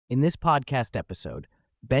In this podcast episode,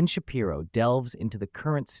 Ben Shapiro delves into the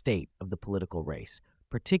current state of the political race,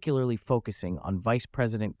 particularly focusing on Vice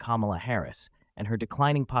President Kamala Harris and her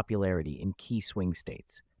declining popularity in key swing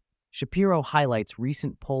states. Shapiro highlights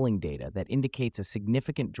recent polling data that indicates a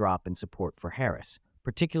significant drop in support for Harris,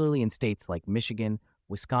 particularly in states like Michigan,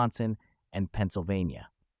 Wisconsin, and Pennsylvania.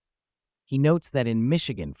 He notes that in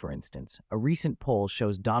Michigan, for instance, a recent poll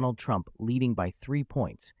shows Donald Trump leading by 3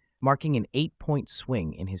 points, marking an 8-point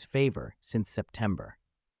swing in his favor since September.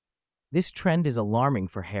 This trend is alarming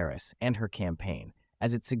for Harris and her campaign,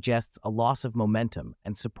 as it suggests a loss of momentum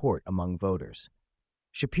and support among voters.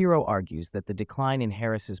 Shapiro argues that the decline in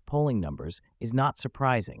Harris's polling numbers is not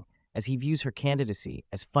surprising, as he views her candidacy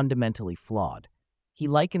as fundamentally flawed. He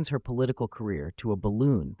likens her political career to a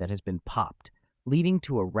balloon that has been popped, leading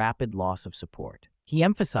to a rapid loss of support. He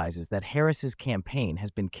emphasizes that Harris's campaign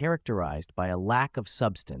has been characterized by a lack of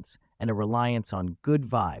substance and a reliance on good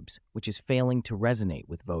vibes, which is failing to resonate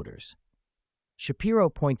with voters. Shapiro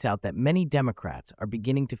points out that many Democrats are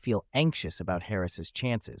beginning to feel anxious about Harris's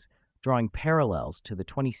chances, drawing parallels to the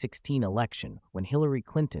 2016 election when Hillary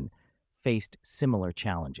Clinton faced similar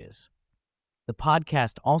challenges. The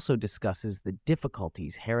podcast also discusses the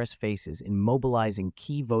difficulties Harris faces in mobilizing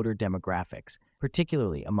key voter demographics,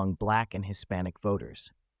 particularly among Black and Hispanic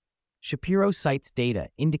voters. Shapiro cites data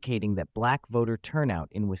indicating that Black voter turnout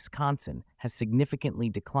in Wisconsin has significantly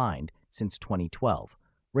declined since 2012,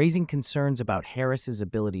 raising concerns about Harris's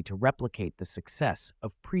ability to replicate the success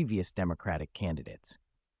of previous Democratic candidates.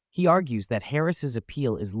 He argues that Harris's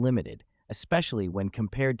appeal is limited, especially when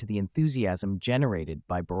compared to the enthusiasm generated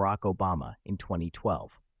by Barack Obama in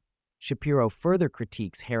 2012. Shapiro further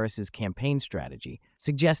critiques Harris's campaign strategy,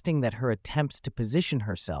 suggesting that her attempts to position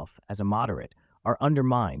herself as a moderate are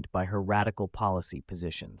undermined by her radical policy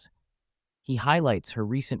positions. He highlights her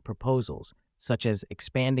recent proposals, such as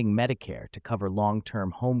expanding Medicare to cover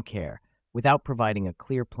long-term home care, without providing a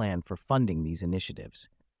clear plan for funding these initiatives.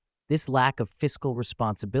 This lack of fiscal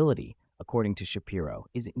responsibility, according to Shapiro,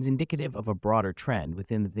 is indicative of a broader trend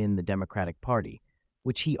within the Democratic Party,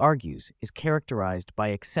 which he argues is characterized by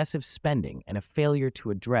excessive spending and a failure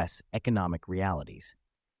to address economic realities.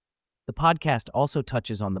 The podcast also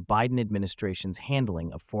touches on the Biden administration's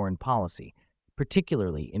handling of foreign policy,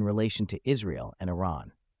 particularly in relation to Israel and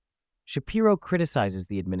Iran. Shapiro criticizes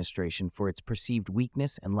the administration for its perceived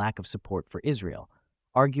weakness and lack of support for Israel,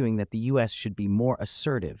 arguing that the U.S. should be more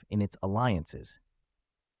assertive in its alliances.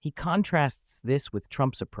 He contrasts this with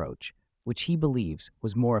Trump's approach, which he believes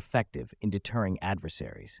was more effective in deterring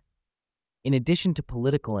adversaries. In addition to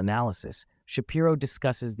political analysis, Shapiro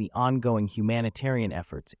discusses the ongoing humanitarian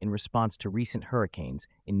efforts in response to recent hurricanes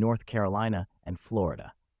in North Carolina and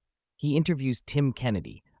Florida. He interviews Tim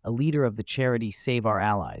Kennedy, a leader of the charity Save Our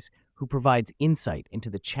Allies, who provides insight into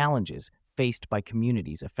the challenges faced by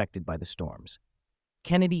communities affected by the storms.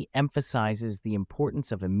 Kennedy emphasizes the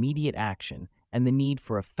importance of immediate action and the need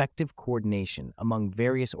for effective coordination among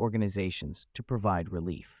various organizations to provide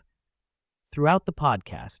relief. Throughout the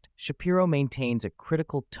podcast, Shapiro maintains a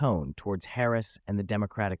critical tone towards Harris and the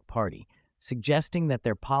Democratic Party, suggesting that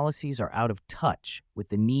their policies are out of touch with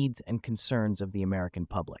the needs and concerns of the American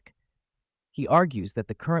public. He argues that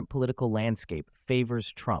the current political landscape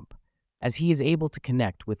favors Trump, as he is able to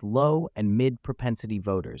connect with low and mid-propensity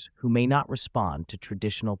voters who may not respond to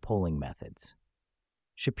traditional polling methods.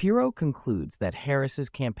 Shapiro concludes that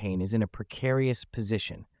Harris's campaign is in a precarious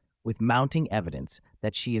position, with mounting evidence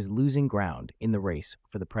that she is losing ground in the race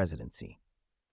for the presidency.